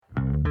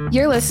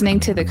You're listening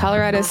to the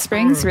Colorado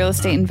Springs Real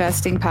Estate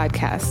Investing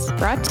Podcast,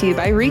 brought to you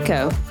by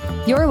RICO,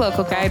 your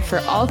local guide for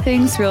all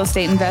things real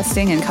estate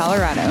investing in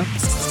Colorado.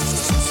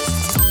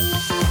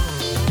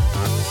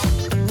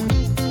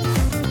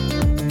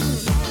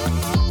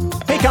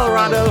 Hey,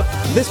 Colorado.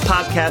 This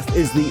podcast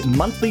is the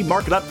monthly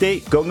market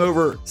update going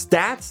over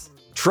stats,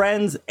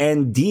 trends,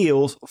 and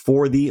deals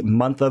for the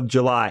month of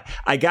July.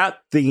 I got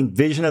the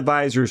Vision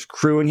Advisors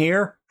crew in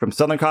here from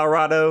Southern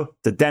Colorado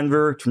to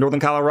Denver to Northern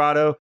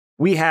Colorado.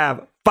 We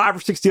have 5 or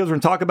 6 deals we're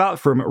going to talk about,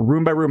 from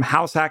room-by-room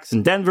house hacks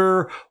in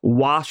Denver,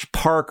 wash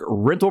park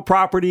rental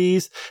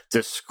properties,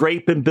 to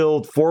scrape and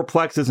build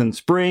fourplexes in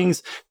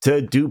Springs,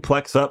 to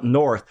duplex up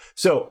north.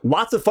 So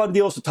lots of fun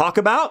deals to talk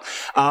about,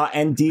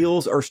 and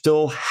deals are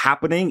still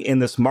happening in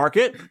this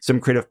market.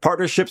 Some creative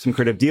partnerships, some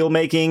creative deal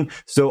making.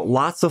 So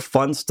lots of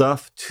fun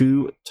stuff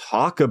to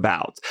talk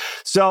about.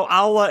 So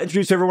I'll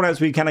introduce everyone as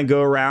we kind of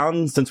go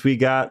around, since we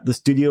got the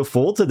studio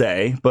full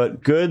today.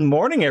 But good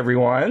morning,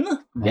 everyone.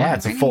 Yeah,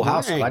 it's a full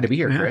house. Glad to be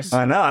here, Chris.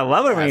 I know. I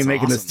love it when you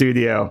make it in the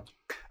studio.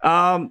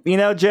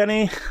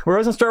 Jenny, we're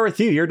going to start with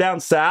you. You're down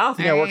south.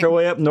 We're going to work our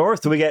way up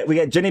north. So we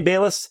got Jenny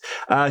Bayless,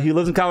 who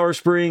lives in Colorado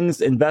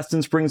Springs, invests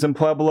in Springs and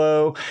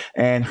Pueblo,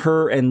 and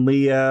her and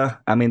Leah,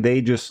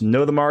 they just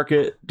know the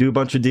market, do a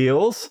bunch of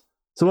deals.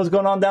 So what's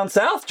going on down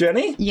south,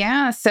 Jenny?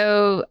 Yeah,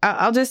 so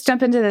I'll just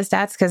jump into the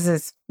stats because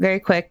it's very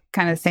quick,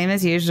 kind of same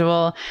as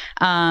usual.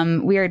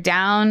 We are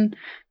down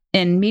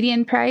in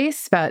median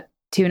price about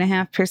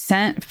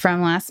 2.5%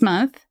 from last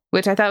month,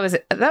 which I thought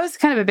was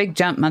kind of a big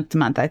jump month to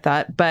month, I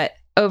thought. But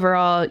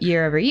overall,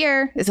 year over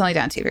year, it's only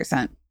down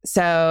 2%.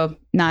 So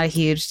not a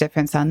huge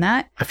difference on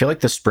that. I feel like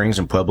the Springs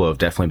and Pueblo have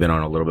definitely been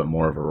on a little bit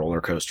more of a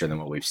roller coaster than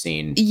what we've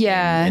seen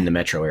in the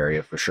metro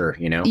area, for sure,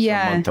 from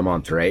month to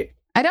month, right?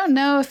 I don't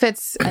know if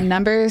it's a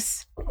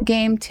numbers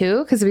game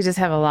too, because we just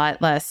have a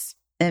lot less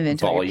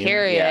inventory volume,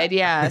 period.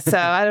 Yeah. So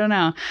I don't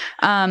know.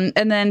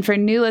 And then for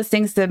new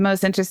listings, the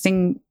most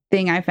interesting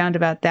thing I found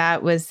about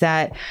that was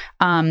that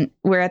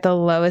we're at the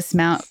lowest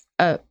amount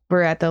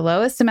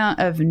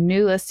of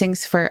new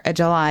listings for a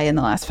July in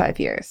the last 5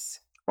 years.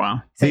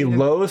 Wow. So the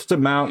lowest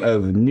amount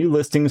of new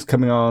listings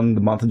coming on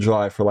the month of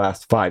July for the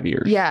last 5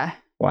 years. Yeah.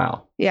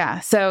 Wow.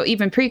 Yeah. So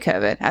even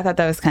pre-COVID, I thought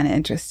that was kind of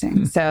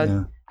interesting.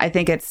 So I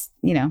think it's,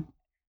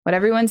 what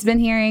everyone's been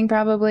hearing,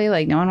 probably,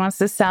 like no one wants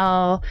to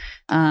sell,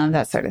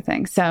 that sort of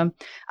thing. So,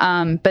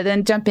 but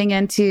then jumping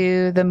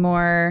into the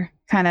more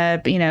kind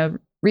of,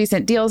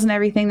 recent deals and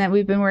everything that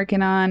we've been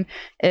working on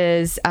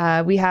is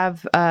we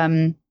have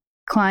two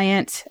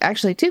clients,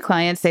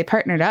 they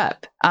partnered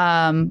up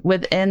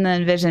within the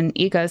Envision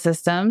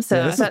ecosystem.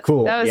 So this is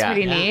cool. That was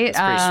pretty neat.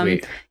 That's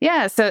pretty sweet.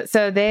 Yeah.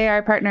 So they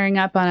are partnering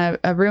up on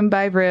a room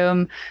by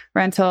room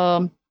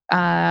rental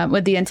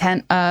with the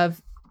intent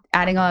of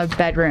adding a lot of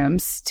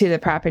bedrooms to the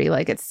property.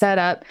 Like, it's set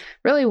up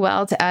really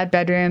well to add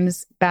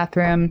bedrooms,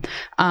 bathroom,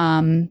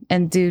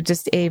 and do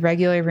just a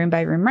regular room by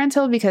room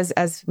rental, because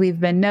as we've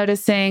been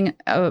noticing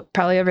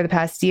probably over the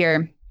past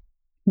year,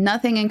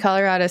 nothing in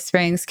Colorado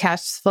Springs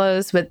cash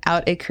flows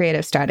without a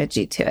creative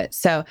strategy to it.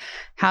 So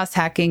house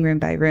hacking room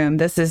by room,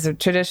 this is a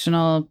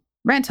traditional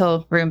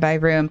rental room by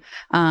room.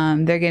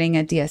 They're getting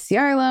a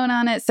DSCR loan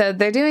on it. So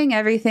they're doing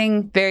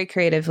everything very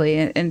creatively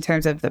in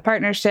terms of the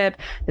partnership,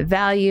 the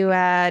value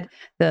add,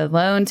 the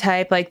loan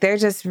type. Like, they're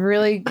just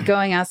really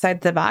going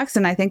outside the box.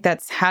 And I think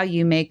that's how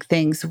you make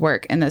things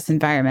work in this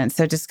environment.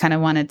 So just kind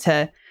of wanted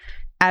to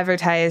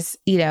advertise,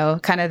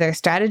 kind of their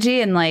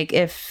strategy. And like,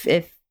 if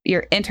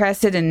you're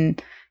interested in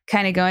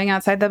kind of going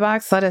outside the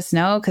box, let us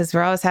know, because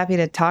we're always happy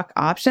to talk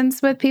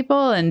options with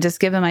people and just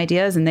give them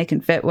ideas, and they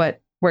can fit what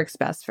works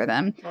best for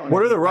them.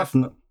 What are the rough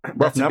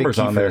numbers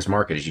on this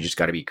market? Is you just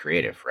got to be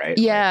creative, right?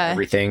 Yeah. Like,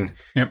 everything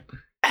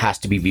has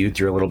to be viewed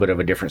through a little bit of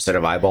a different set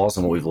of eyeballs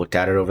than what we've looked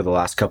at it over the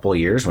last couple of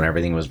years, when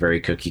everything was very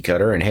cookie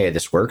cutter and, hey,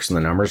 this works and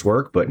the numbers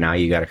work. But now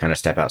you got to kind of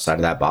step outside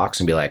of that box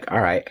and be like,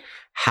 all right,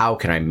 how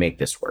can I make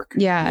this work?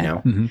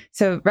 Yeah.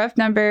 So rough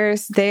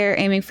numbers, they're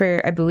aiming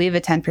for, I believe,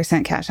 a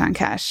 10% cash on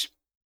cash.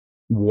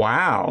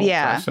 Wow.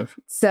 Yeah. Impressive.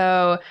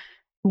 So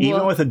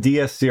even with a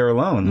DSCR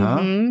loan, huh?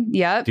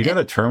 Yep. Do you know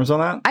the terms on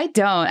that? I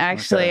don't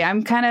actually.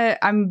 Okay.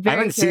 I'm very I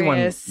haven't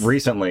curious. Seen one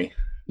recently.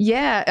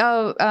 Yeah.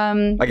 Oh,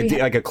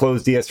 like a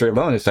closed DSCR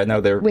loan. I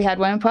know we had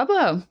one in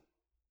Pueblo.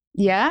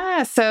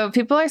 Yeah. So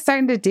people are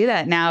starting to do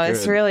that now. Good.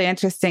 It's really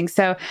interesting.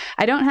 So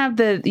I don't have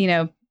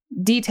the,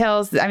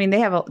 details. They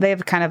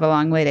have kind of a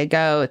long way to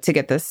go to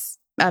get this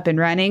up and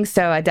running.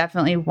 So I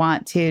definitely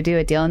want to do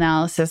a deal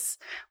analysis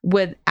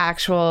with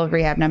actual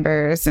rehab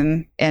numbers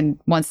and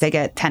once they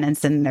get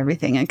tenants and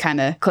everything, and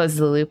kind of close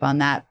the loop on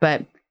that.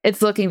 But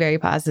it's looking very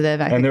positive.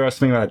 And they're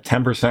estimating about a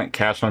 10%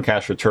 cash on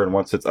cash return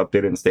once it's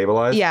updated and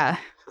stabilized. Yeah.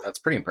 That's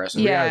pretty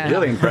impressive. Yeah,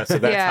 really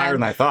impressive. That's higher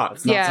than I thought.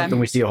 It's not something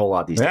we see a whole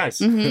lot these days.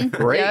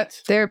 Great. Yep.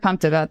 They're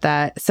pumped about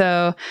that.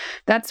 So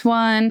that's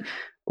one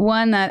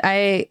that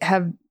I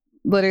have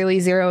literally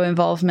zero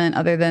involvement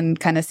other than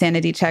kind of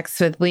sanity checks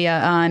with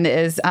Leah on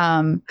is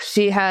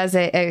she has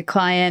a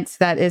client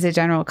that is a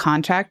general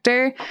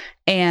contractor,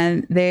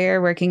 and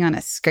they're working on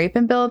a scrape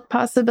and build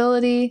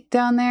possibility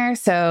down there.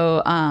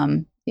 So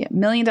 $1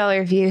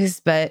 million views,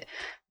 but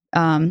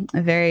a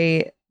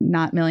very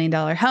not $1 million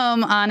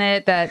home on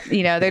it that,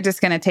 they're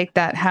just going to take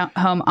that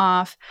home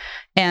off.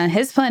 And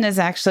his plan is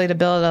actually to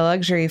build a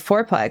luxury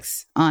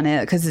fourplex on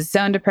it because it's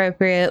zoned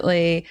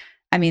appropriately.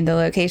 I mean, the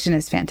location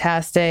is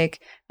fantastic.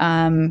 She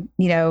and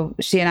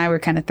I were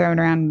kind of throwing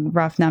around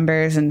rough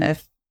numbers, and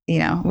if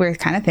we're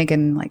kind of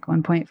thinking like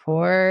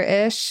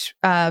 1.4-ish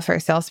for a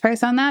sales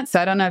price on that. So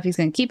I don't know if he's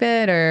going to keep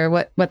it or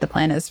what the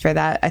plan is for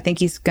that. I think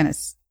he's going to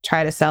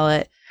try to sell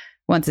it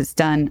once it's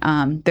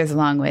done. There's a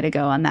long way to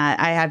go on that.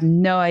 I have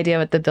no idea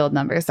what the build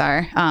numbers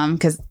are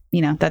because,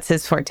 that's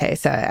his forte.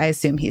 So I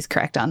assume he's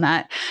correct on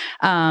that.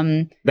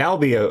 That'll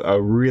be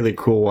a really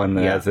cool one.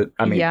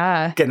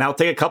 Again, that'll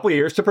take a couple of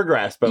years to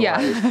progress, but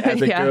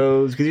as it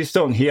goes, because you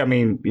still don't hear,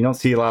 you don't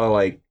see a lot of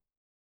like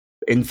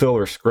infill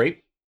or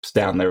scrapes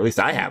down there. At least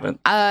I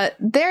haven't.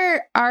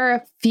 There are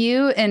a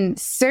few in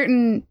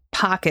certain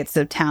pockets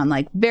of town,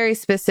 like very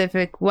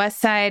specific west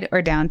side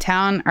or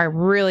downtown are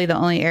really the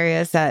only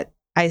areas that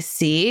I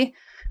see.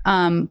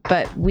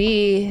 But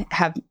we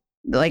have,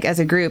 like as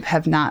a group,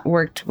 have not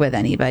worked with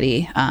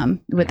anybody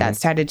with that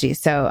strategy.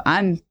 So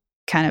I'm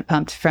kind of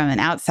pumped from an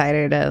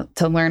outsider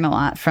to learn a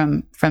lot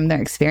from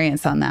their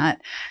experience on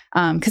that.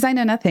 Because I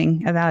know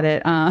nothing about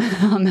it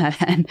on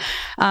that end.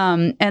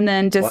 And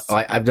then just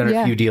I've done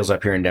a few deals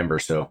up here in Denver,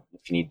 so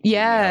if you need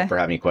help or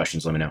have any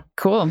questions, let me know.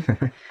 Cool.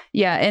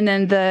 Yeah. And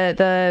then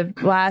the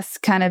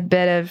last kind of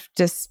bit of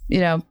just,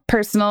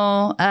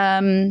 personal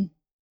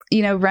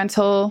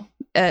rental.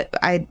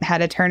 I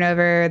had a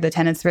turnover. The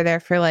tenants were there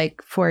for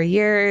like 4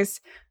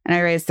 years, and I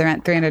raised the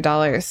rent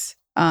 $300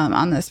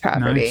 on this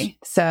property. Nice.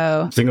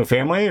 So single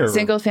family, just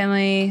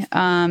 3-bed,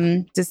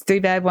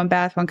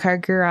 1-bath, 1-car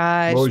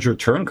garage. What was your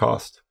turn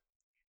cost?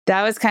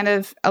 That was kind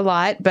of a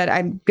lot, but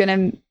I'm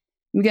gonna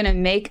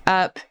make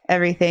up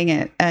everything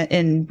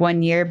in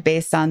 1 year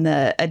based on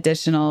the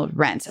additional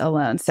rent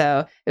alone.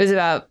 So it was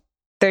about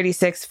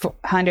 $3,600,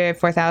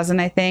 $4,000,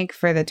 I think,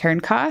 for the turn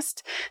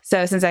cost.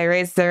 So since I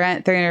raised the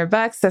rent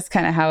 $300, that's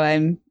kind of how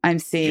I'm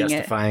seeing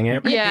justifying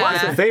it. Yeah.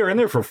 Plus, if they were in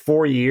there for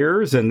 4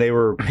 years and they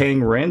were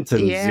paying rent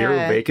and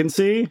zero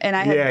vacancy,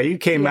 and you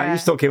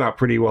still came out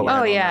pretty well.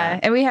 Oh yeah,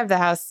 and we have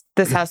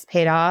this house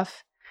paid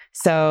off.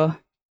 So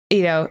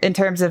in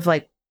terms of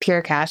like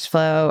pure cash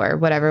flow or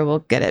whatever, we'll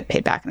get it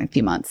paid back in a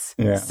few months.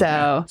 Yeah.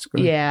 So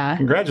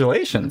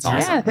congratulations. Awesome.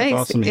 Yeah,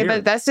 thanks. That's awesome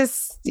but that's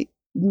just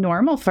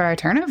normal for our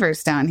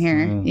turnovers down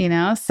here,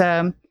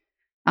 so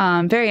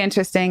very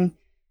interesting.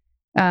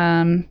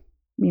 But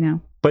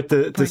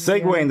the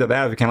segue into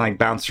that, we kind of like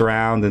bounce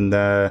around, and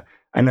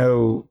I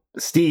know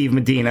Steve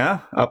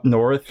Medina up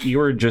north, you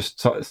were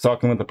just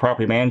talking with the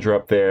property manager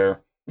up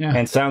there,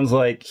 and sounds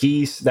like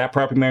that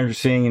property manager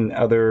seeing and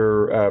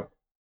other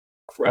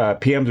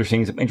PMs are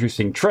seeing some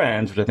interesting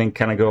trends, which I think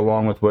kind of go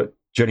along with what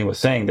Jenny was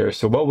saying there.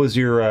 So what was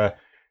your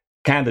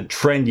kind of the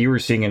trend you were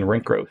seeing in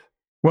rent growth?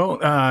 Well,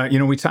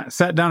 we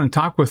sat down and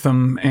talked with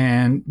them,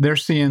 and they're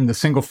seeing the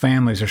single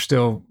families are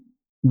still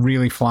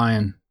really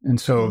flying.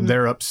 And so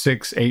they're up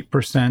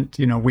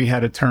 6-8%. We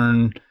had a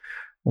turn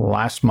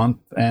last month,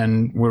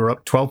 and we were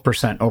up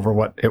 12% over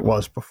what it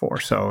was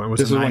before. So it was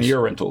this is one of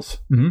your rentals.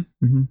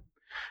 Mm-hmm, mm-hmm.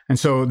 And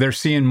so they're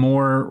seeing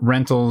more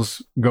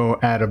rentals go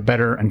at a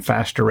better and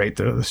faster rate.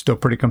 They're still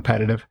pretty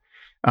competitive.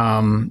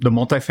 The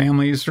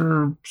multifamilies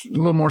are a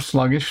little more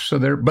sluggish,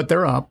 but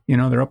they're up.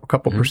 They're up a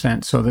couple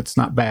percent, so that's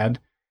not bad.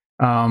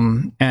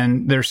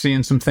 And they're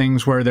seeing some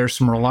things where there's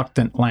some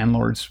reluctant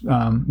landlords.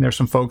 There's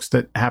some folks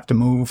that have to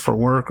move for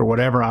work or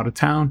whatever out of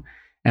town,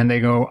 and they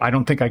go, I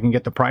don't think I can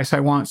get the price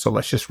I want, so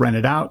let's just rent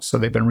it out. So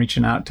they've been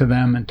reaching out to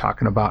them and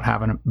talking about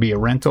having it be a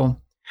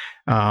rental.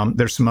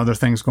 There's some other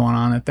things going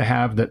on that they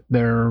have that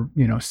they're,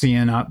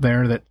 seeing out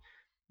there that,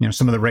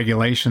 some of the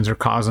regulations are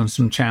causing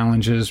some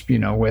challenges,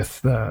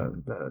 with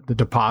the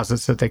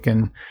deposits that they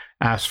can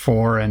ask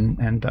for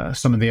and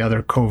some of the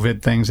other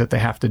COVID things that they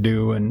have to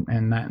do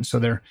and that. And so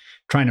they're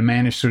trying to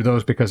manage through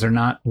those because they're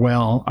not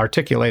well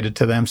articulated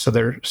to them. So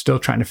they're still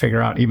trying to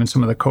figure out even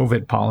some of the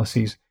COVID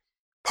policies.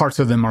 Parts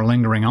of them are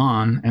lingering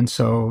on. And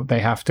so they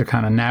have to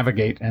kind of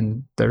navigate,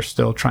 and they're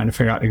still trying to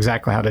figure out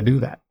exactly how to do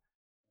that.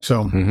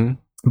 So,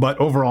 But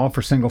overall,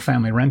 for single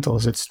family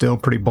rentals, it's still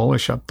pretty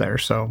bullish up there.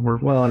 So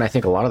and I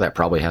think a lot of that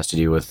probably has to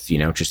do with,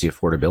 just the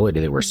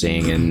affordability that we're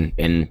seeing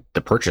in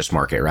the purchase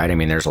market, right? I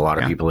mean, there's a lot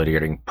of people that are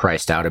getting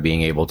priced out of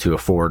being able to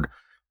afford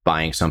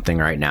buying something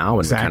right now,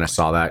 and kind of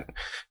saw that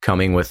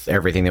coming with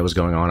everything that was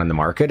going on in the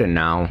market. And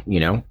now,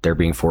 they're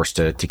being forced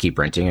to keep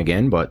renting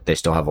again, but they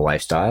still have a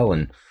lifestyle,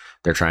 and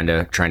they're trying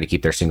to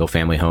keep their single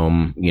family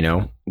home,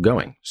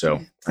 going.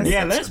 So that's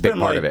a big been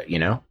part of it,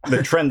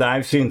 The trend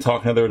I've seen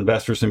talking to other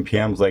investors and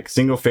PMs, like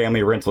single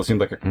family rental seems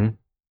like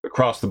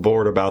across the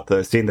board about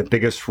seeing the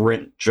biggest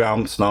rent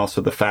jumps and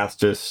also the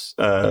fastest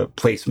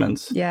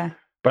placements. Yeah.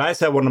 But I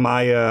just had one of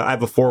my, I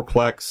have a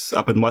fourplex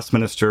up in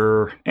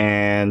Westminster,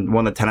 and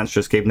one of the tenants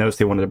just gave notice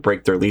they wanted to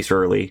break their lease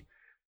early.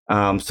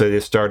 So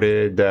they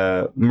started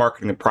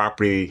marketing the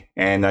property,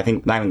 and I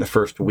think not in the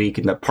first week,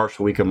 in the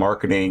partial week of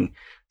marketing,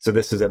 So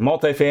this is a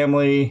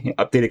multifamily,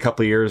 updated a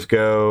couple of years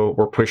ago.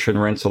 We're pushing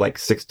rents to like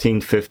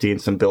 $1,650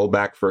 and some build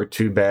back for a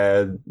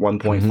 2-bed,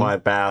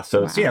 1.5 bath.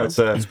 So it's,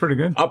 it's pretty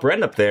good. Upper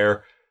end up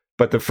there.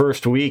 But the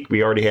first week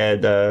we already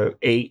had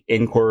 8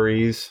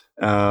 inquiries,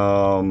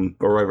 or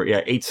whatever.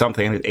 Yeah, 8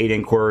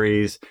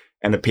 inquiries.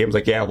 And the PM's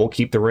like, yeah, we'll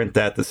keep the rent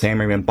at the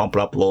same, or even bump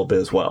it up a little bit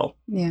as well.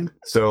 Yeah.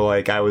 So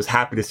like, I was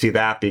happy to see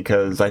that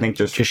because I think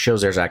just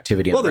shows there's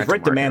activity. Well, there's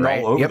rent demand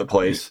all over the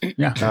place.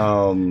 Yeah.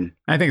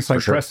 I think it's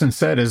like Preston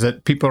said, is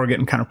that people are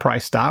getting kind of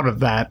priced out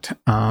of that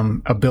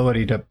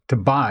ability to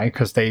buy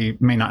because they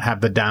may not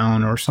have the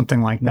down or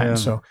something like that. Yeah.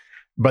 So,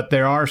 but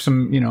there are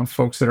some,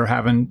 folks that are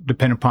having,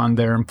 depend upon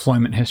their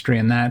employment history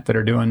and that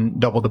are doing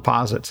double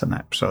deposits and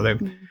that. So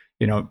they've,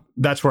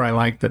 that's where I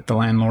like that the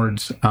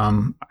landlords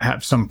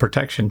have some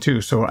protection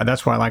too. So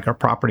that's why I like our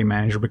property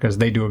manager, because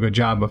they do a good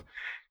job of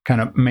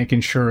kind of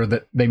making sure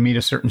that they meet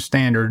a certain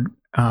standard.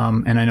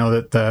 And I know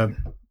that the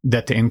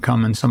debt to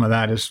income and some of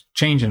that is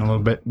changing a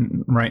little bit,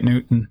 right,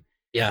 Newton?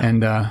 Yeah.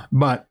 And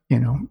but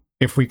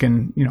if we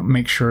can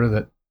make sure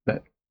that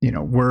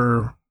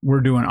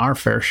we're doing our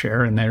fair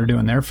share and they're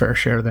doing their fair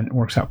share, then it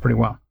works out pretty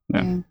well.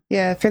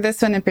 Yeah. For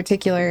this one in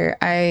particular,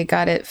 I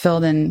got it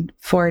filled in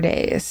 4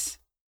 days.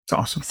 It's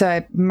awesome. So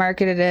I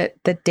marketed it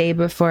the day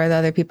before the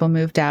other people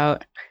moved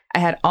out. I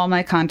had all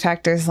my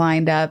contractors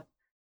lined up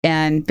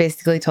and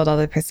basically told all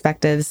the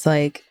prospectives,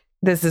 like,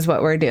 this is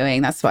what we're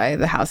doing. That's why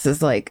the house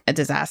is like a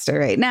disaster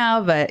right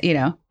now. But,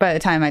 by the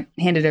time I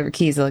handed over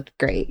keys, it looked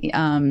great.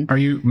 Are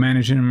you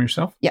managing them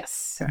yourself?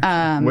 Yes.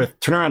 Okay. With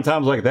turnaround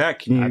times like that,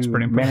 can you That's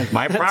pretty manage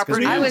my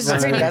property? I was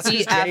pretty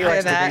beat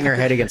after that. Bang your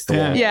head against the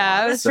wall.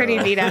 Yeah, I was pretty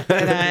beat after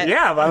that.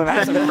 Yeah, but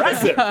that's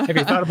impressive. Have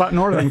you thought about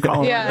Northern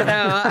Colorado? Yeah,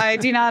 no, I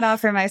do not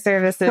offer my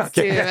services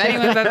to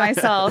anyone but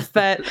myself.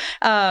 But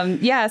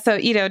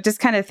so, just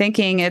kind of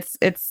thinking it's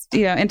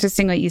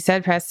interesting what you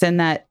said, Preston,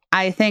 that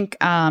I think,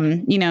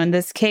 in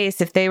this case,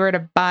 if they were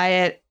to buy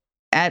it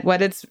at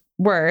what it's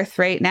worth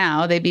right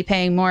now, they'd be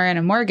paying more in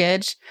a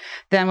mortgage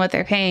than what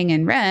they're paying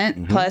in rent.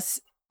 Mm-hmm. Plus,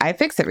 I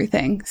fix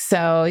everything.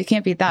 So you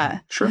can't beat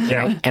that. Sure.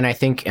 Yeah. And I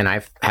think, and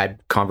I've had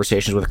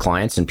conversations with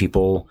clients and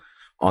people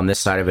on this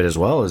side of it as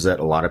well, is that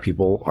a lot of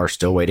people are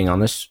still waiting on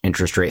this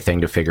interest rate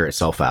thing to figure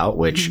itself out,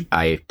 which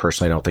I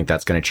personally don't think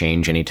that's going to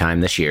change anytime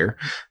this year.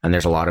 And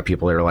there's a lot of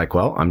people that are like,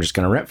 well, I'm just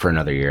going to rent for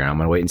another year and I'm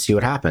going to wait and see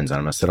what happens. And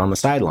I'm going to sit on the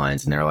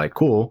sidelines. And they're like,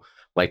 cool.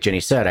 Like Jenny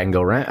said, I can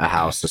go rent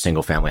a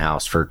single family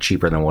house for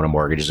cheaper than what a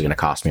mortgage is going to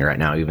cost me right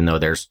now, even though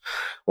there's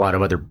a lot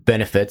of other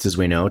benefits, as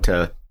we know,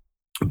 to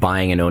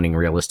buying and owning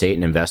real estate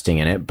and investing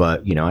in it.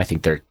 But, I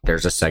think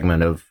there's a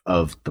segment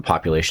of the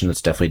population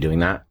that's definitely doing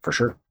that for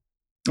sure.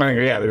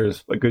 Yeah,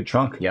 there's a good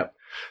chunk. Yep.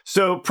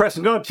 So,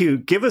 Preston, go to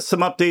give us some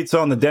updates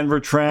on the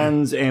Denver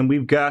trends, and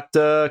we've got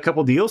a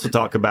couple deals to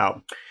talk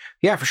about.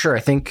 Yeah, for sure. I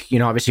think,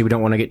 obviously we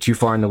don't want to get too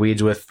far in the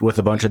weeds with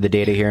a bunch of the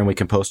data here, and we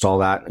can post all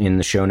that in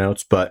the show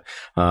notes. But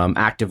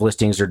active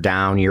listings are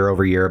down year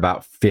over year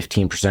about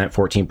 15%,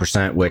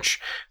 14%, which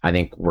I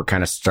think we're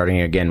kind of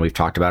starting again. We've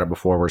talked about it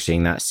before. We're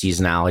seeing that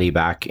seasonality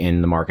back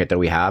in the market that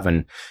we have,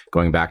 and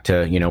going back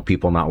to,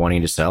 people not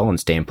wanting to sell and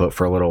staying put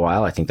for a little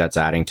while. I think that's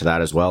adding to that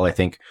as well. I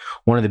think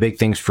one of the big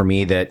things for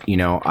me that,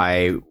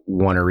 I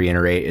want to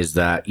reiterate is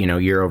that,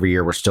 year over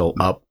year, we're still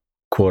up,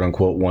 quote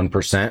unquote,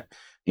 1%.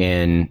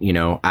 in,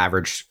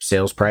 average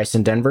sales price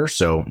in Denver.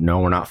 So no,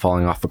 we're not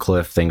falling off a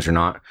cliff. Things are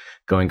not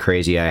going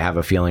crazy. I have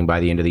a feeling by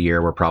the end of the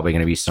year, we're probably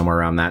going to be somewhere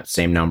around that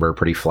same number,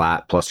 pretty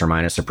flat, plus or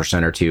minus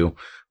 1% or 2%,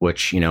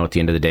 which, at the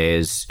end of the day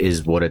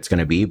is what it's going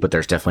to be. But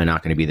there's definitely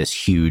not going to be this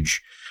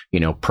huge,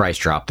 price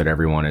drop that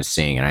everyone is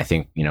seeing. And I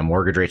think,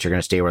 mortgage rates are going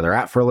to stay where they're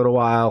at for a little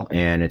while.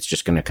 And it's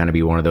just going to kind of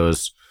be one of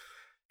those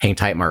hang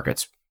tight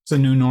markets. It's a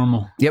new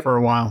normal for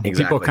a while.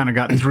 Exactly. People kind of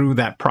got through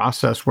that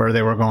process where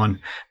they were going,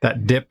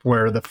 that dip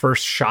where the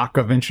first shock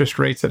of interest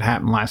rates that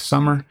happened last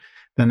summer.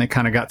 Then they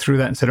kind of got through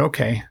that and said,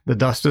 okay, the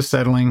dust is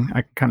settling.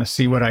 I can kind of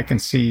see what I can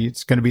see.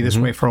 It's going to be this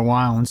way for a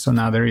while. And so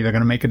now they're either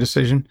going to make a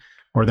decision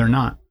or they're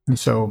not. And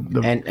so,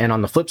 and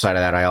on the flip side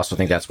of that, I also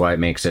think that's why it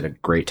makes it a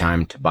great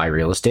time to buy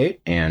real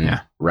estate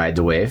and ride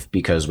the wave,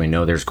 because we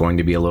know there's going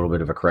to be a little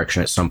bit of a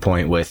correction at some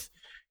point with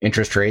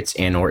interest rates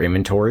and or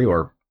inventory,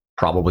 or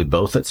probably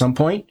both at some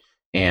point.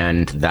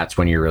 And that's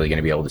when you're really going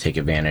to be able to take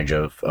advantage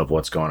of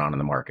what's going on in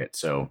the market.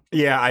 So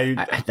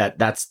yeah,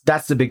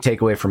 that's the big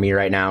takeaway for me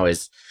right now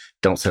is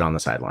don't sit on the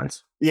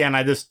sidelines. Yeah, and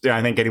I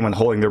think anyone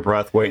holding their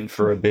breath, waiting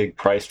for a big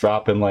price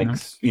drop in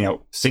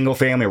single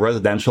family or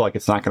residential, like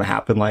it's not going to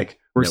happen. Like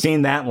we're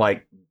seeing that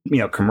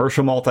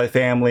commercial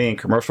multifamily and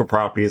commercial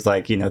properties,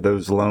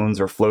 those loans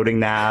are floating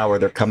now or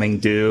they're coming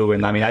due.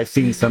 And I mean, I've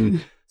seen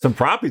some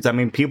properties. I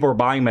mean, people are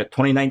buying them at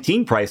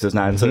 2019 prices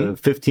now. It's a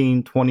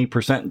 15,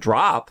 20%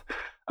 drop.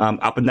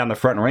 Up and down the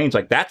front range,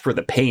 like that's where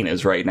the pain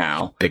is right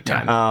now. Big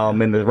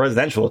time. In the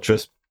residential, it's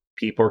just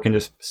people can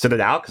just sit it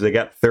out because they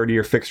got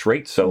 30-year fixed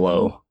rates so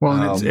low. Well,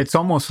 and it's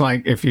almost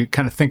like, if you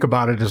kind of think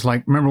about it, as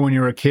like, remember when you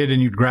were a kid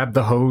and you'd grab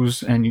the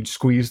hose and you'd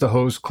squeeze the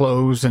hose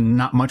closed and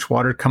not much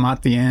water would come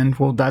out the end?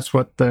 Well, that's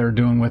what they're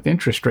doing with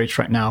interest rates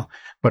right now.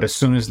 But as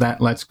soon as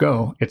that lets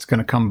go, it's going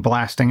to come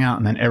blasting out,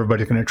 and then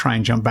everybody's going to try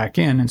and jump back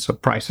in. And so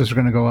prices are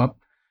going to go up,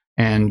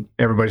 and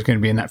everybody's going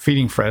to be in that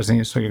feeding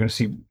frenzy. So you're going to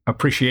see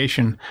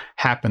appreciation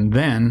happen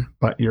then,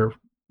 but you're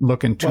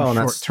looking too short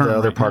that's term. The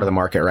other right part now. of the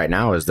market right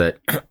now is that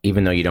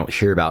even though you don't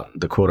hear about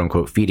the quote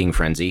unquote feeding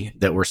frenzy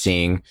that we're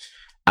seeing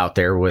out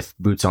there with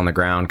boots on the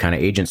ground kind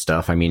of agent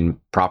stuff, I mean,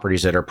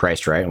 properties that are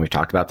priced right, and we've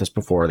talked about this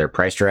before, they're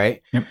priced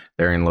right. Yep.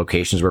 They're in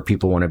locations where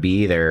people want to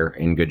be. They're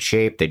in good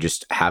shape. They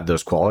just have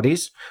those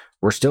qualities.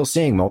 We're still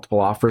seeing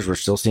multiple offers. We're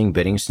still seeing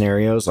bidding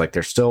scenarios. Like,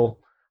 there's still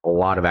a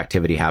lot of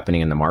activity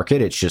happening in the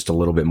market. It's just a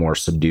little bit more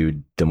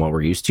subdued than what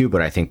we're used to,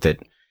 but I think that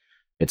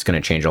it's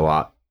going to change a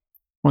lot.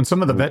 When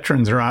some of the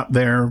veterans are out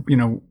there, we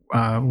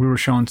were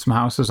showing some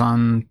houses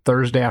on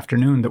Thursday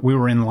afternoon that we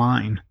were in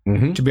line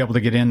to be able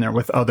to get in there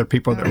with other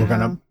people that were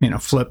going to,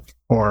 flip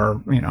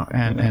or,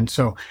 and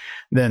so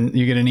then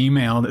you get an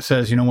email that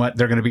says, you know what,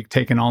 they're going to be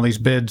taking all these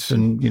bids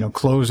and,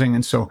 closing.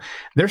 And so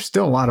there's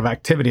still a lot of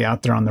activity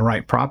out there on the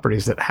right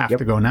properties that have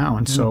to go now.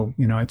 And so,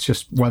 it's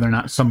just whether or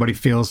not somebody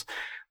feels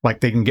like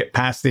they can get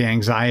past the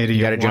anxiety.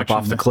 You got to jump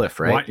off the cliff,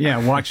 right?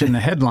 Watching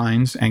the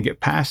headlines and get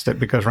past it,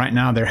 because right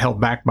now they're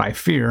held back by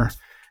fear.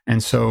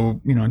 And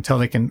so, until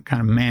they can kind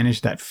of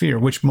manage that fear,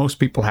 which most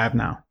people have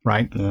now,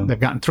 right? Yeah. They've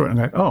gotten through it and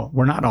like, oh,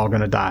 we're not all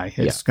going to die.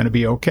 It's going to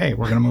be okay.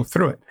 We're going to move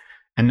through it.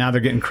 And now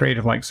they're getting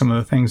creative, like some of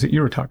the things that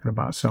you were talking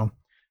about. So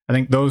I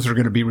think those are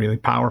going to be really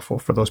powerful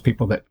for those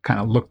people that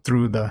kind of look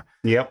through the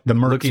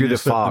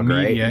murkiness fog, of the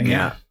media, right?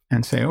 Yeah.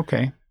 And say,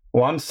 okay.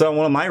 Well, I'm selling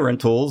one of my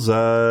rentals.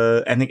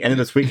 I think end of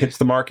this week hits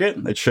the market.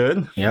 It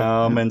should. Yep.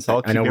 And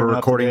so I know we're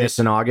recording this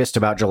in August,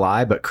 about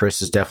July, but Chris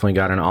has definitely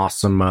got an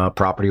awesome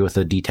property with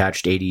a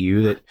detached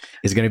ADU that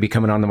is going to be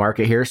coming on the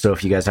market here. So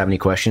if you guys have any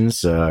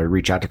questions,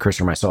 reach out to Chris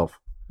or myself.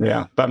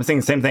 Yeah, but I'm saying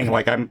the same thing.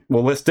 Like,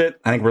 we'll list it.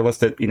 I think we're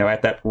listed,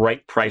 at that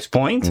right price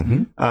point.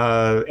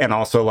 And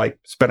also, like,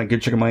 spend a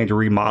good chunk of money to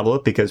remodel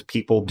it, because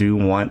people do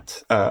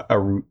want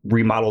a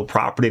remodeled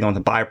property. They want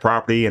to buy a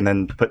property and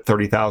then put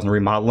 $30,000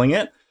 remodeling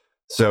it.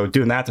 So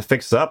doing that to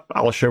fix up,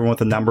 I'll share with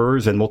the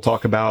numbers, and we'll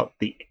talk about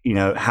the,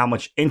 how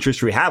much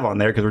interest we have on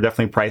there, because we're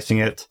definitely pricing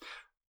it,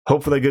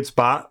 hopefully a good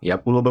spot.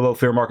 Yep. A little bit below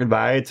fair market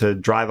value to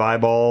drive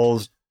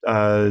eyeballs,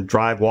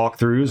 drive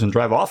walkthroughs, and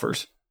drive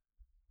offers.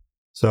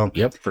 So,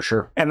 yep, for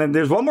sure. And then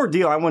there's one more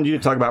deal I wanted you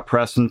to talk about,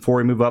 Preston, before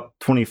we move up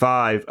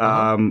 25.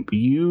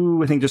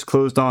 You, I think, just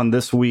closed on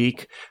this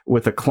week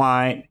with a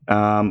client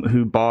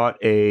who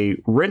bought a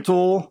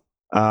rental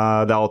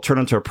that'll turn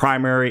into a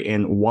primary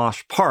in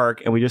Wash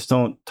Park, and we just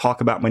don't talk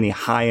about many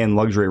high-end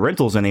luxury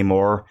rentals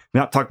anymore.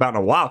 We've not talked about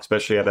in a while,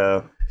 especially at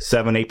a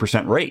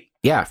 7-8% rate.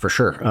 Yeah, for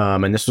sure.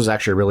 And this was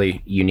actually a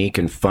really unique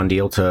and fun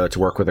deal to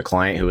work with a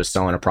client who was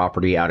selling a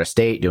property out of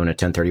state, doing a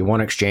 1031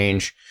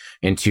 exchange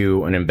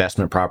into an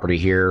investment property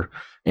here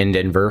in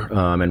Denver,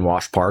 in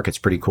Wash Park. It's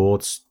pretty cool.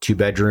 It's 2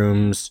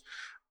 bedrooms,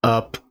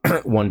 up,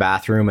 1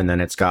 bathroom, and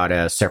then it's got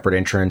a separate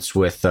entrance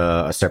with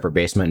a separate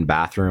basement and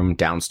bathroom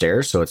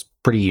downstairs. So it's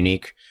pretty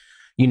unique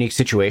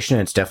situation.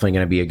 It's definitely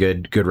going to be a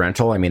good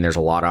rental. I mean, there's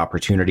a lot of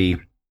opportunity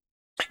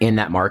in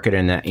that market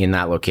and in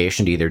that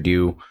location to either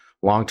do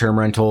long-term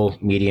rental,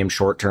 medium,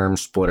 short-term,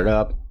 split it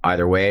up,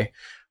 either way.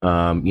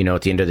 At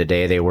the end of the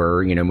day, they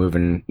were,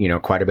 moving,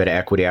 quite a bit of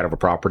equity out of a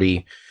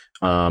property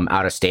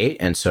out of state.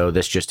 And so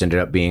this just ended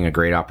up being a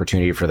great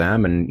opportunity for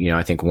them. And,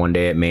 I think one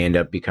day it may end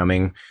up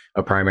becoming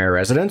a primary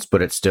residence,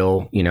 but it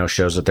still,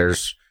 shows that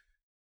there's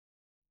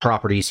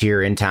properties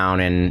here in town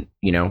and,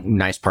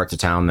 nice parts of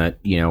town that,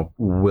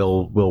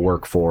 will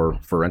work for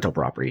rental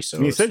properties.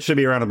 So you said it should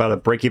be around about a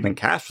break-even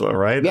cash flow,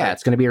 right? Yeah,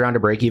 it's going to be around a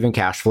break-even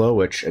cash flow,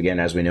 which, again,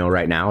 as we know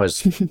right now,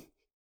 is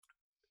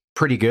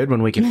pretty good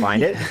when we can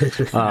find it.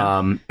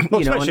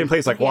 Especially in a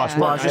place like Wash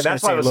Park.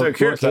 That's why I was so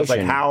curious. I was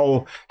like,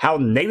 how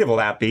native will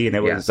that be? And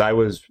I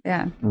was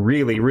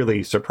really,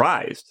 really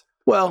surprised.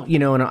 Well,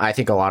 and I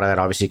think a lot of that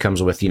obviously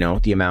comes with,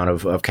 the amount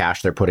of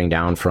cash they're putting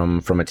down from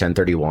a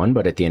 1031.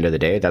 But at the end of the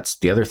day, that's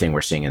the other thing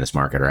we're seeing in this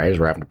market, right? Is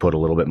we're having to put a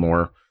little bit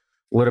more,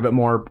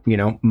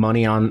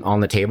 money on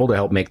the table to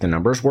help make the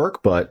numbers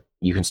work, but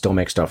you can still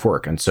make stuff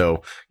work. And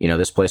so,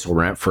 this place will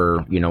rent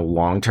for,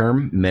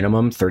 long-term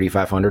minimum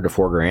 $3,500 to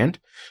 $4,000.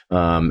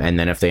 And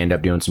then if they end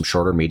up doing some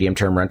shorter,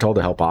 medium-term rental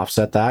to help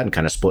offset that and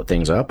kind of split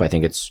things up, I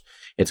think it's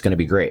going to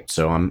be great.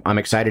 So I'm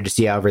excited to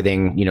see how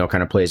everything,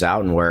 kind of plays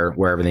out and where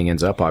everything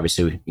ends up.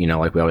 Obviously,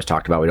 like we always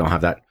talked about, we don't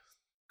have that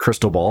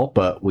crystal ball,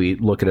 but we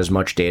look at as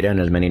much data and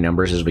as many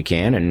numbers as we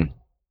can. And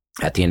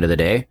at the end of the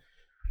day,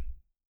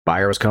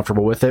 buyer was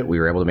comfortable with it. We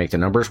were able to make the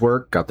numbers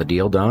work, got the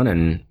deal done,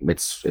 and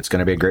it's going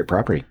to be a great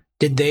property.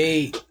 Did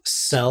they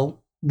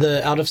sell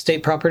the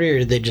out-of-state property, or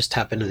did they just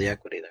tap into the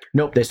equity there?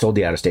 Nope, they sold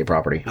the out-of-state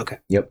property. Okay.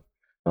 Yep.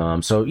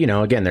 So,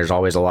 again, there's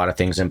always a lot of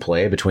things in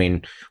play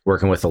between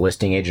working with the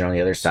listing agent on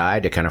the other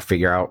side to kind of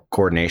figure out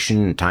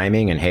coordination and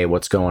timing and, hey,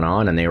 what's going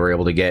on? And they were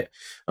able to get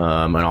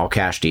an all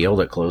cash deal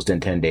that closed in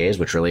 10 days,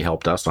 which really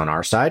helped us on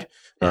our side,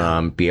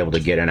 be able to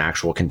get an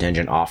actual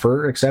contingent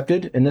offer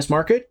accepted in this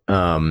market,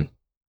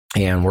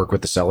 and work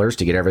with the sellers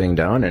to get everything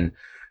done. And,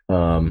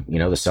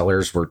 the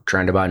sellers were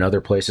trying to buy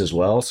another place as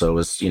well. So it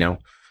was,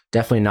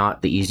 definitely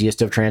not the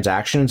easiest of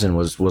transactions and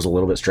was a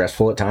little bit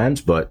stressful at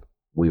times, but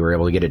we were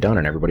able to get it done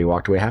and everybody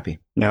walked away happy.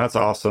 Yeah, that's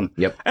awesome.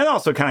 Yep. And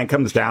also kind of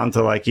comes down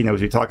to like,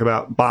 as we talk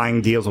about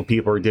buying deals when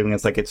people are doing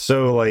it's like, it's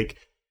so like,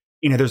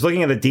 there's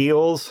looking at the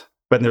deals,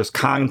 but there's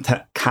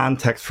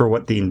context for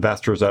what the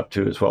investor's up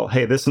to as well.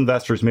 Hey, this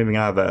investor is moving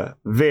out of a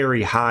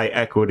very high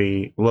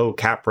equity, low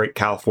cap rate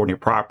California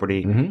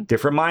property,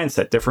 different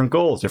mindset, different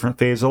goals, different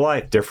phase of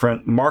life,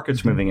 different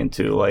markets moving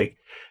into like.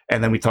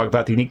 And then we talk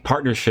about the unique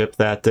partnership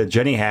that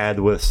Jenny had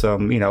with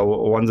some,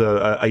 one's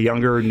a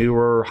younger,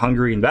 newer,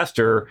 hungry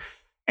investor.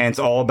 And it's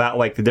all about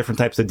like the different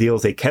types of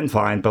deals they can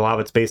find. But a lot of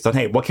it's based on,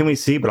 hey, what can we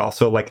see? But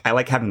also like, I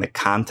like having the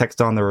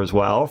context on there as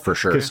well. For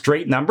sure. Because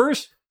straight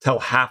numbers tell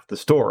half the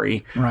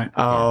story. Right.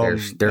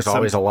 There's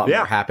always a lot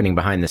more happening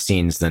behind the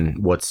scenes than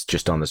what's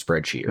just on the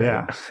spreadsheet. Right?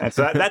 Yeah. And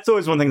so that's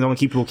always one thing I want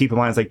people keep in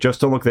mind is like,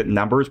 just don't look at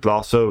numbers, but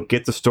also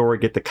get the story,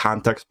 get the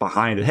context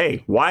behind it.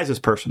 Hey, why is this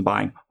person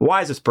buying?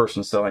 Why is this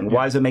person selling?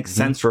 Why does it make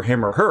sense for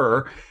him or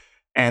her?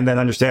 And then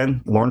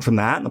understand, learn from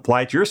that and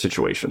apply it to your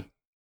situation.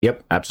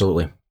 Yep,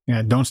 absolutely.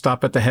 Yeah, don't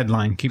stop at the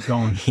headline. Keep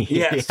going.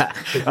 Yes.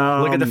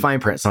 Look at the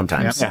fine print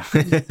sometimes. Yeah.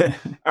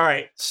 All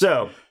right.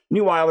 So,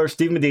 New Weiler,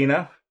 Steve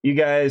Medina, you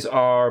guys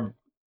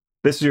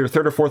this is your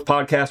third or fourth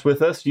podcast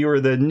with us. You are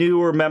the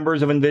newer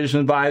members of Envision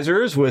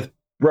Advisors with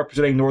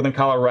representing Northern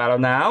Colorado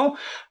now.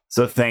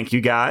 So thank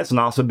you guys and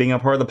also being a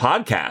part of the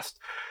podcast.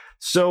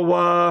 So what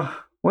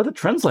are the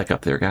trends like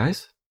up there,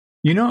 guys?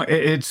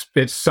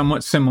 It's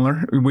somewhat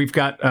similar. We've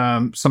got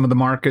some of the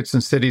markets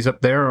and cities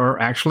up there are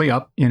actually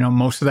up.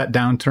 Most of that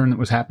downturn that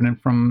was happening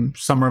from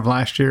summer of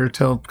last year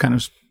till kind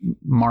of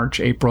March,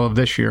 April of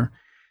this year,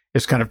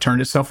 it's kind of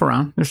turned itself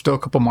around. There's still a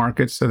couple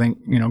markets. I think,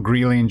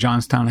 Greeley and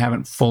Johnstown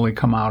haven't fully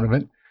come out of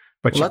it.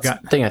 But that's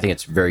the thing I think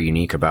it's very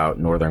unique about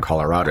Northern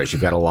Colorado is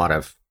you've got a lot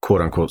of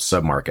quote unquote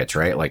submarkets,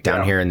 right? Like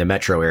down here in the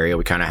metro area,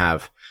 we kind of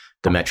have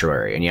the metro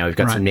area and, we've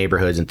got some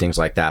neighborhoods and things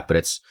like that, but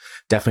it's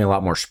definitely a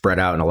lot more spread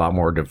out and a lot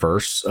more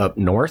diverse up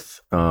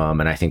north.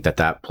 And I think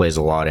that plays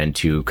a lot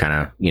into kind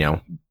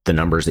of, the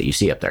numbers that you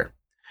see up there.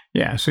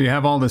 Yeah, so you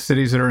have all the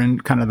cities that are in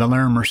kind of the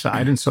Larimer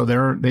side, and so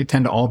they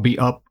tend to all be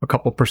up a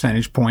couple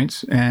percentage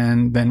points.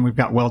 And then we've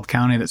got Weld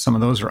County that some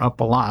of those are up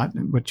a lot,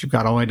 but you've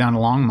got all the way down to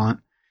Longmont.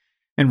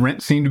 And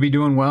rents seem to be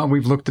doing well.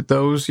 We've looked at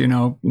those.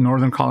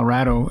 Northern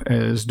Colorado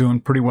is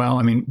doing pretty well.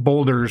 I mean,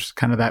 Boulder's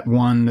kind of that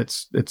one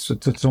it's its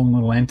own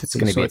little entity. It's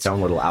going to be its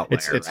own little outlier.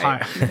 It's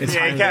right? high. It's you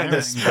kind of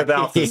just put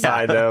out the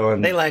side though.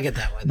 And they like it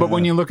that way. But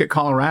when you look at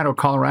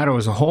Colorado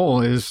as a whole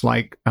is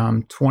like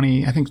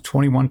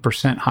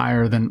 21%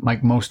 higher than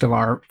like most of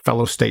our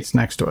fellow states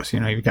next to us.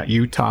 You've got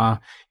Utah,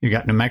 you've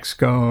got New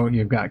Mexico,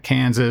 you've got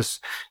Kansas.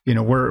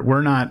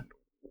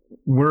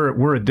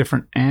 We're a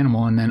different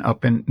animal. And then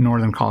up in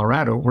Northern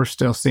Colorado, we're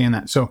still seeing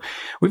that. So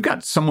we've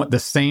got somewhat the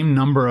same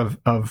number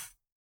of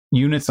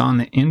units on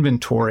the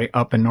inventory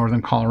up in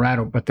Northern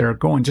Colorado, but they're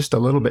going just a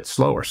little bit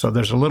slower. So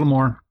there's a little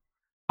more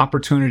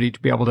opportunity to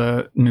be able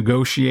to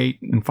negotiate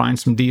and find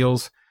some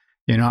deals.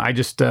 I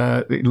just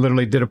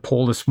literally did a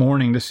poll this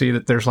morning to see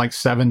that there's like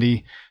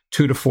 70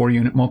 2 to 4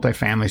 unit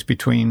multifamilies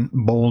between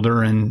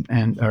Boulder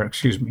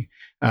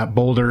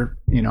Boulder,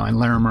 and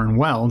Larimer and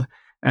Weld.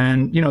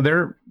 And,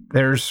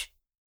 there's,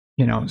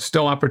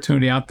 still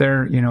opportunity out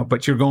there,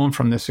 but you're going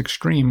from this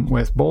extreme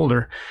with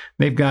Boulder.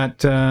 They've got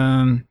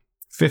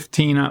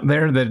 15 out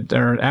there that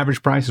their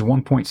average price is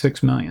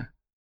 $1.6 million.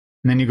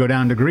 And then you go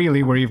down to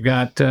Greeley where you've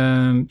got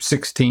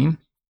 16,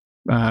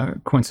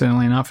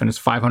 coincidentally enough, and it's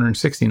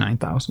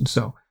 $569,000.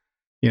 So,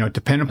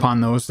 depending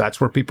upon those, that's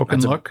where people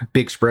can look.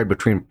 Big spread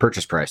between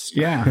purchase price.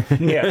 Yeah.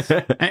 yes.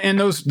 And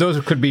those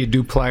could be a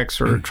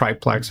duplex or a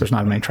triplex. There's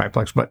not many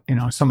triplex, but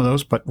some of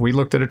those. But we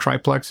looked at a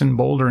triplex in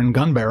Boulder and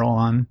Gun Barrel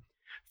on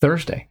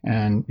Thursday,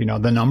 and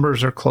the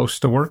numbers are close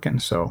to working.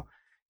 So,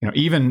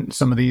 even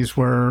some of these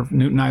where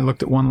Newt and I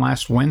looked at one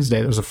last Wednesday,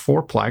 there was a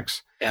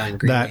fourplex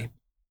that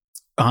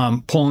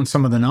pulling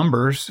some of the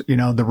numbers,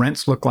 the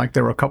rents looked like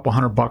they were a couple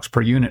 $100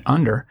 per unit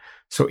under.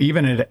 So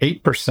even at an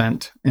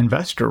 8%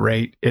 investor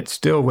rate, it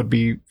still would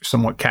be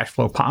somewhat cash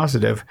flow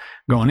positive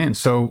going in.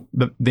 So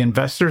the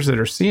investors that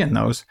are seeing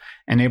those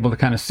and able to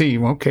kind of see,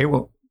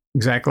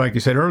 exactly like you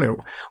said earlier,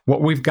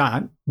 what we've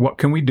got, what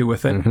can we do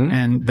with it,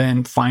 and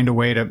then find a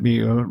way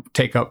to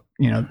take up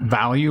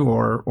value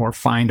or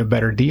find a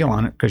better deal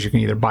on it, because you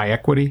can either buy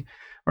equity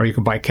or you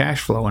can buy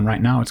cash flow. And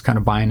right now it's kind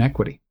of buying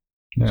equity.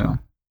 Yeah. So,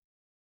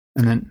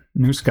 and then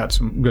Newt's got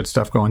some good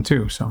stuff going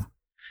too. So.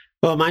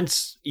 Well,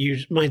 mine's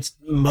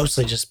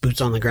mostly just boots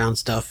on the ground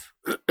stuff.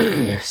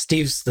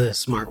 Steve's the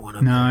smart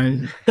one.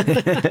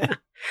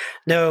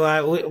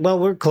 No,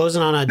 we're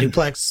closing on a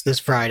duplex this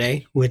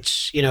Friday,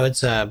 which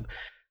it's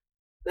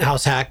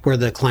house hack where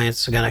the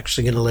client's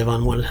actually going to live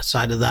on one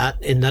side of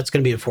that, and that's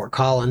going to be in Fort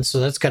Collins. So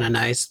that's kind of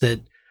nice that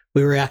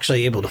we were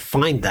actually able to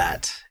find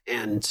that.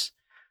 And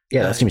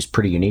yeah, that seems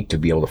pretty unique to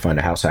be able to find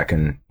a house hack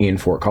in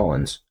Fort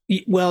Collins.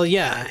 Well,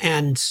 yeah,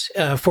 and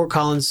Fort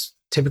Collins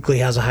typically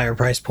has a higher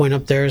price point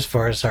up there as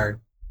far as our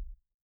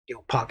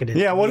pocketed.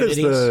 Yeah, what is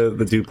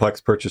the duplex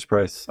purchase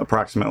price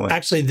approximately?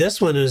 Actually, this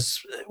one is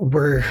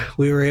where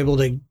we were able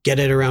to get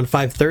it around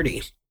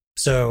 $530.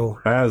 So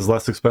that was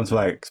less expensive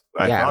than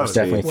I was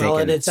definitely thinking. Well,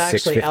 and it's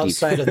actually 650.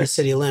 outside of the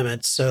city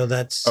limits, so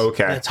that's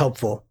okay. That's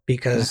helpful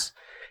because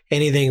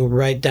anything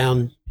right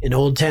down in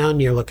Old Town,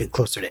 you're looking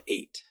closer to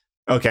 8.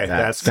 Okay,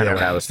 that's kind of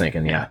what I was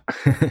thinking. Yeah.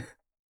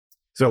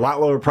 So a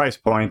lot lower price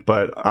point,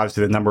 but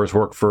obviously the numbers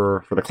work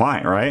for the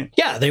client, right?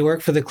 Yeah, they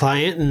work for the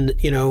client, and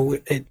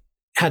it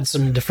had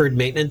some deferred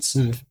maintenance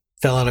and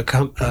fell out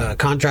of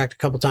contract a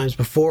couple times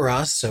before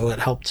us, so it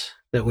helped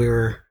that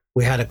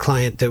we had a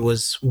client that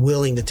was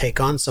willing to take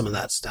on some of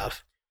that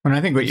stuff. And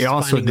I think what you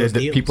also did that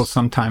deals. people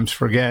sometimes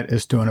forget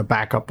is doing a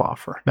backup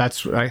offer.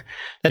 That's right.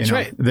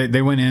 Right.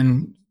 They went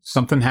in,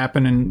 something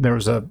happened, and there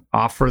was a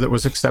offer that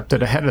was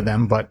accepted ahead of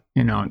them. But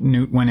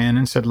Newt went in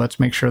and said, "Let's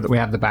make sure that we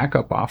have the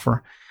backup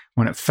offer."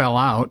 When it fell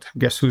out,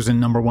 guess who's in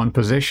number one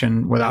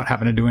position without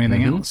having to do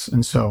anything else?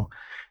 And so,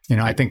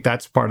 I think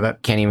that's part of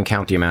that. Can't even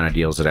count the amount of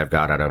deals that I've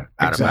got out of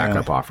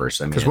backup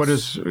offers. I mean, because what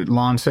does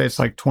Lon say? It's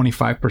like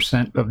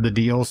 25% of the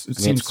deals.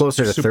 It's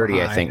closer to 30,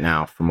 high. I think,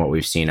 now from what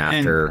we've seen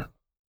after.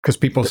 Because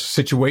people's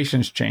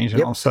situations change,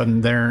 and all of a sudden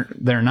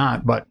they're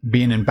not. But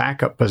being in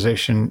backup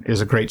position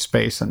is a great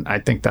space, and I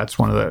think that's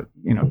one of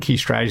the key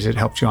strategies that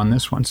helped you on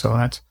this one. So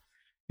that's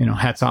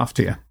hats off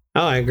to you.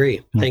 Oh, I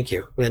agree. Thank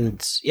you.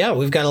 And yeah,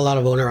 we've got a lot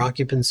of owner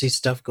occupancy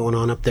stuff going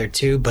on up there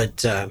too.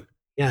 But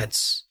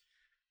it's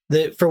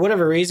for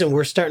whatever reason,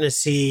 we're starting to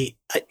see,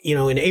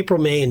 in April,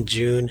 May, and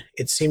June,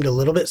 it seemed a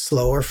little bit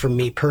slower for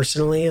me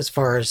personally as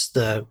far as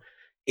the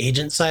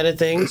agent side of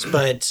things.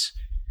 But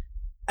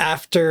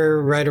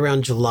after right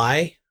around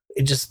July,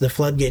 the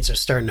floodgates are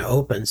starting to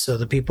open. So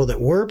the people that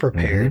were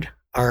prepared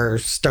are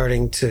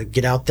starting to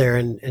get out there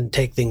and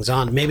take things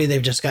on. Maybe they've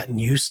just gotten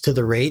used to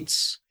the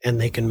rates and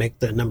they can make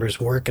the numbers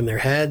work in their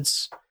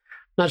heads.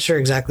 Not sure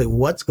exactly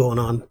what's going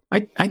on.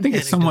 I think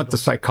it's somewhat the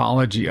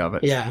psychology of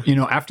it. Yeah.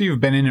 After you've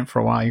been in it for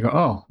a while, you go,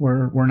 oh,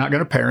 we're not going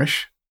to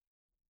perish.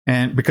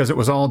 And because it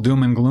was all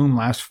doom and gloom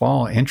last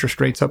fall, interest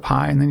rates up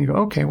high. And then you go,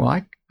 okay,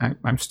 well,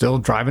 I'm still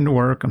driving to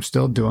work. I'm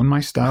still doing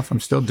my stuff. I'm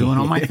still doing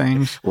all my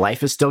things.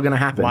 Life is still going to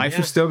happen. Life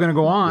is still going to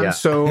go on. Yeah.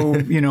 So,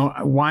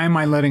 why am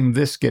I letting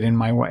this get in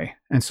my way?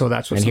 And so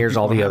that's what. And here's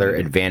all the other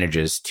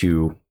advantages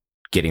to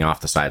getting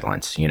off the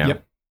sidelines,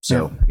 Yep.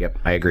 So,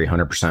 I agree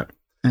 100%.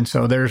 And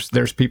so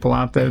there's people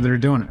out there that are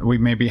doing it. We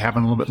may be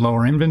having a little bit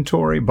lower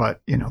inventory,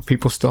 but,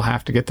 people still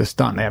have to get this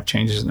done. They have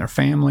changes in their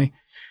family.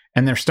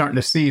 And they're starting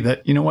to see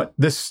that,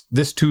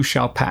 this too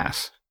shall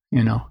pass,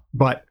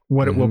 but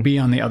what it will be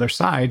on the other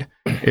side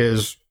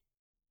is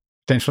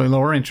potentially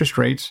lower interest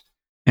rates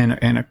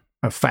and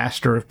a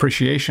faster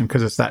appreciation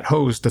because it's that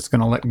hose that's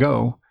going to let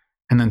go.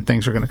 And then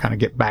things are going to kind of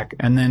get back.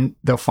 And then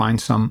they'll find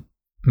some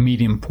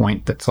medium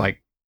point that's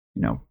like,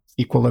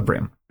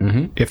 equilibrium,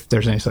 if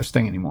there's any such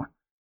thing anymore.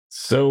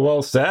 So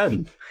well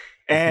said.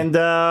 And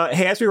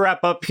hey, as we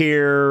wrap up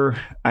here,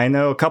 I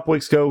know a couple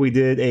weeks ago we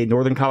did a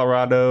Northern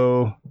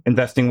Colorado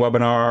investing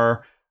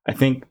webinar. I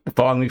think the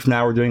following week from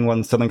now we're doing one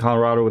in Southern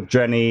Colorado with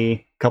Jenny.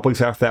 A couple weeks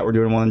after that we're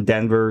doing one in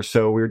Denver.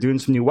 So we're doing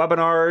some new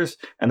webinars,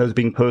 and those are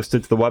being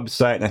posted to the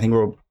website. And I think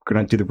we're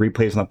going to do the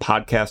replays on the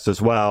podcast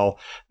as well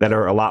that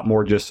are a lot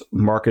more just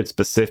market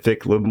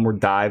specific, a little bit more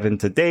dive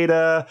into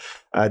data,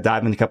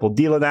 dive into a couple of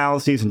deal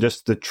analyses and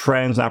just the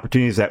trends and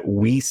opportunities that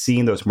we see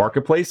in those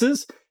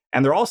marketplaces.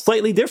 And they're all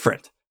slightly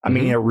different. I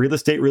mean, real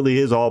estate really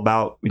is all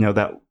about,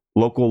 that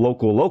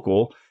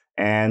local.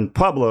 And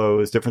Pueblo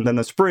is different than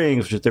the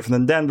Springs, which is different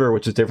than Denver,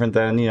 which is different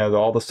than,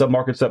 all the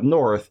submarkets up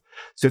north.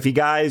 So if you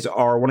guys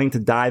are wanting to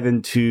dive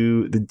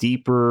into the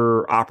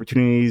deeper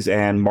opportunities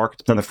and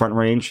markets on the Front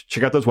Range,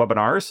 check out those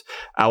webinars.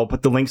 I will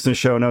put the links in the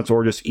show notes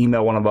or just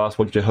email one of us.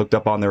 We'll get you hooked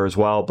up on there as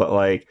well.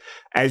 But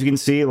as you can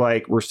see,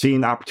 we're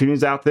seeing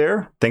opportunities out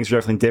there. Things are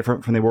definitely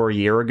different from they were a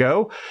year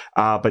ago,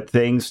 but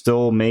things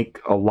still make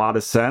a lot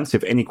of sense.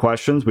 If any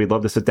questions, we'd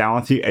love to sit down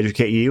with you,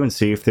 educate you, and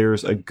see if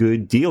there's a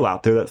good deal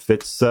out there that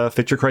fits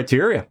your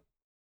criteria.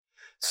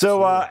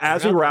 So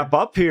as we wrap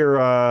up here,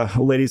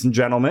 ladies and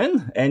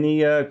gentlemen,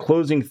 any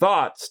closing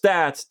thoughts,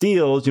 stats,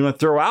 deals you want to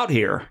throw out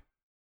here?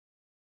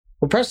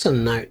 Well,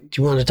 Preston,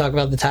 do you want to talk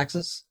about the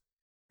taxes?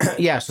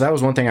 Yeah, so that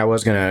was one thing I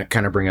was going to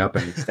kind of bring up,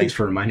 and thanks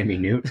for reminding me,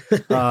 Newt.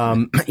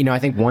 I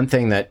think one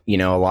thing that, a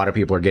lot of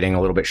people are getting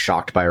a little bit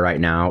shocked by right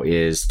now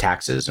is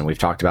taxes, and we've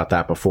talked about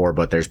that before,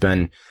 but there's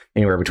been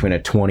anywhere between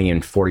a 20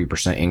 and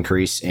 40%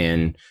 increase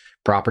in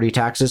property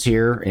taxes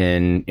here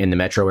in the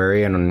metro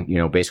area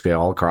and, basically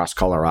all across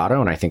Colorado.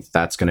 And I think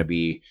that's going to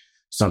be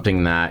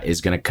something that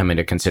is going to come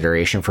into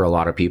consideration for a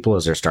lot of people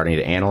as they're starting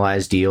to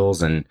analyze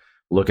deals and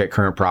look at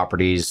current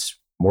properties.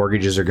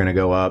 Mortgages are going to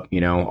go up,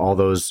 all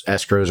those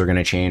escrows are going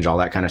to change, all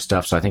that kind of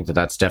stuff. So I think that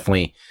that's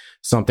definitely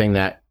something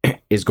that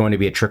is going to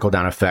be a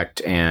trickle-down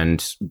effect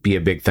and be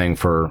a big thing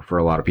for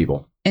a lot of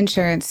people.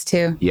 Insurance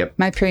too. Yep.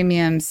 My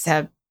premiums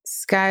have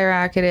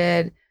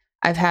skyrocketed.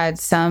 I've had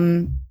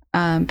some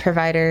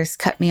providers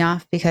cut me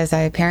off because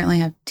I apparently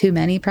have too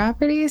many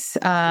properties.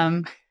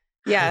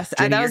 Yes,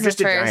 Jenny, that was you're just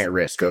the a first. giant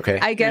risk, okay?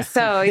 I guess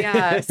so.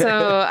 Yeah.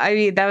 So I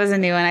mean, that was a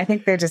new one. I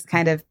think they're just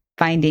kind of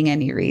finding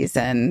any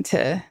reason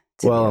to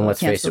well, and let's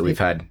cancel face it, we've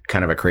people. had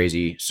kind of a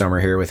crazy summer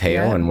here with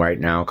hail, Yeah. and right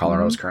now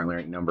Colorado's currently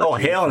ranked number Oh,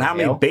 2 hail, and for how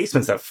many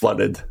basements have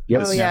flooded?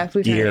 Yep. Oh yeah,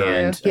 we've had Deer. a few.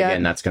 And Yeah.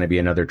 again, that's going to be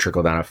another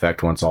trickle-down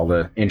effect once all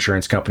the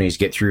insurance companies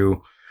get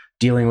through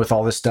dealing with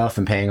all this stuff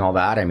and paying all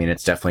that. I mean,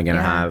 it's definitely going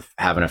to Yeah.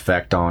 have an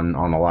effect on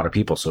a lot of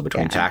people. So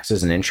between Yeah.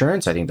 taxes and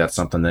insurance, I think that's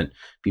something that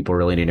people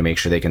really need to make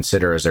sure they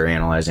consider as they're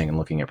analyzing and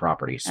looking at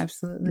properties.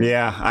 Absolutely.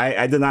 Yeah,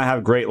 I did not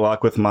have great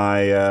luck with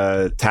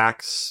my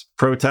tax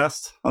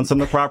protest on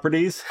some of the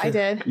properties. I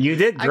did. You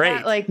did I great.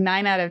 got like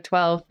 9 out of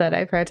 12 that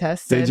I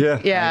protested. Did you?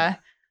 Yeah.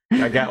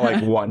 I got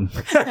like 1.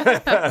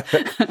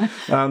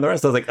 The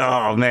rest I was like,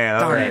 oh man,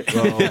 all Darn right. it.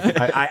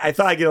 Well, I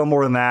thought I'd get a little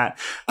more than that.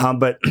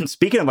 But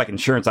speaking of like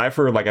insurance, I've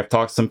heard I've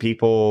talked to some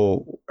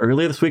people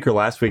earlier this week or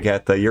last week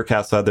at the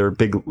Yearcast had their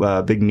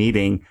big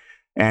meeting,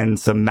 and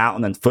some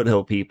mountain and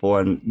foothill people,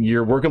 and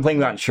we're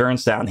complaining about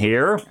insurance down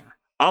here.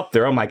 Up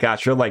there, oh my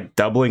gosh, you're like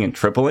doubling and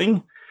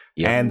tripling.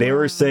 Yeah. And they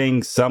were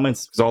saying some,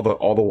 because all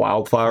the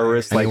wildfire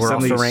risks, Like like we're some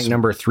of also these ranked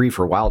number 3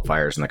 for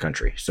wildfires in the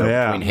country. So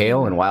Yeah. between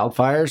hail and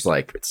wildfires,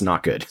 like it's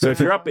not good. So if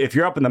you're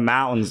up in the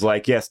mountains,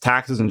 like yes,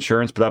 taxes,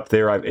 insurance, but up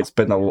there,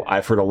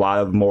 I've heard a lot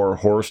of more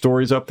horror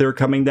stories up there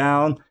coming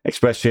down,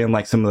 especially in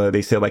like some of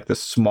they say like the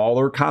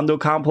smaller condo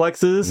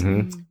complexes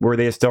Mhm. where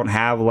they just don't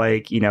have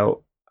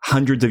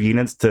hundreds of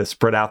units to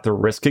spread out the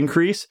risk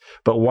increase.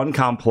 But one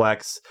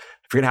complex,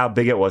 I forget how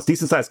big it was,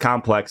 decent sized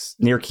complex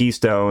near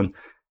Keystone.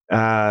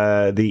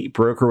 The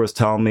broker was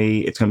telling me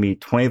it's going to be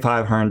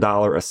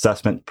 $2,500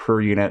 assessment per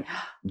unit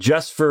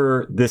just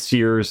for this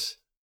year's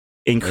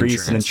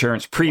increase in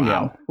insurance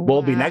premium. Wow. Will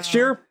it be next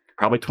year?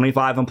 Probably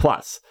 25 and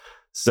plus.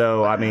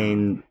 So, I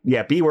mean,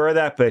 yeah, be aware of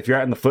that. But if you're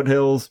out in the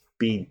foothills,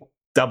 be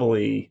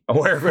doubly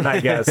aware of it, I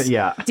guess.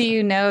 Yeah. Do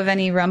you know of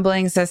any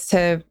rumblings as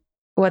to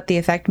what the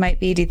effect might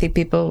be? Do you think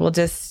people will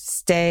just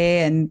stay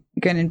and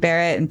grin and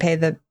bear it and pay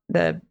the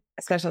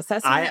special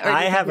assessment? Or do you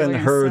I think haven't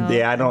people are heard. gonna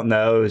Yeah, I don't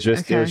know. It was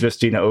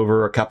just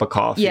over a cup of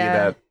coffee.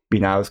 Yeah.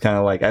 That I was kind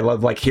of like, I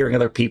love like hearing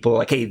other people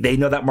like, hey, they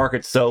know that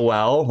market so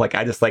well. Like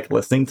I just like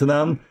listening to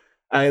them.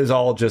 It was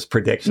all just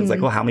predictions.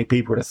 Like, well, how many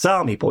people are going to sell?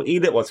 How many people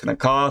eat it? What's going to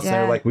cost? And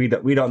they're like, we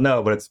don't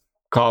know, but it's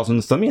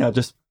causing some,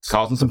 just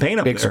causing some pain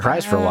up Big there.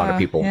 surprise for a lot of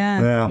people.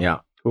 Yeah. Yeah.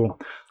 Cool.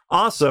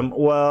 Awesome.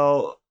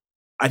 Well,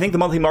 I think the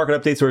monthly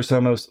market updates were some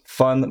of the most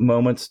fun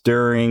moments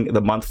during the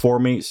month for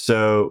me.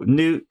 So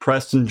Newt,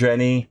 Preston,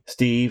 Jenny,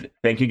 Steve,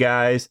 thank you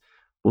guys.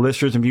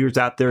 Listeners and viewers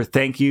out there,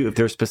 thank you. If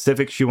there's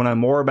specifics you want to know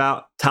more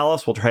about, tell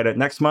us. We'll try it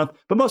next month.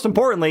 But most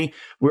importantly,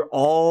 we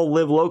all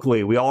live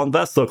locally. We all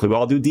invest locally. We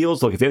all do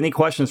deals locally. If you have any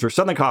questions for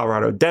Southern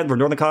Colorado, Denver,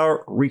 Northern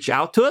Colorado, reach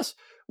out to us.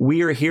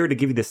 We are here to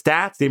give you the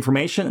stats, the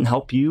information, and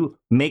help you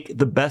make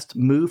the best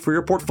move for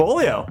your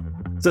portfolio.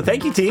 So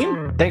thank you,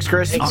 team. Thanks,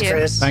 Chris. Thank you.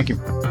 Chris. Thank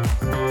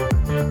you.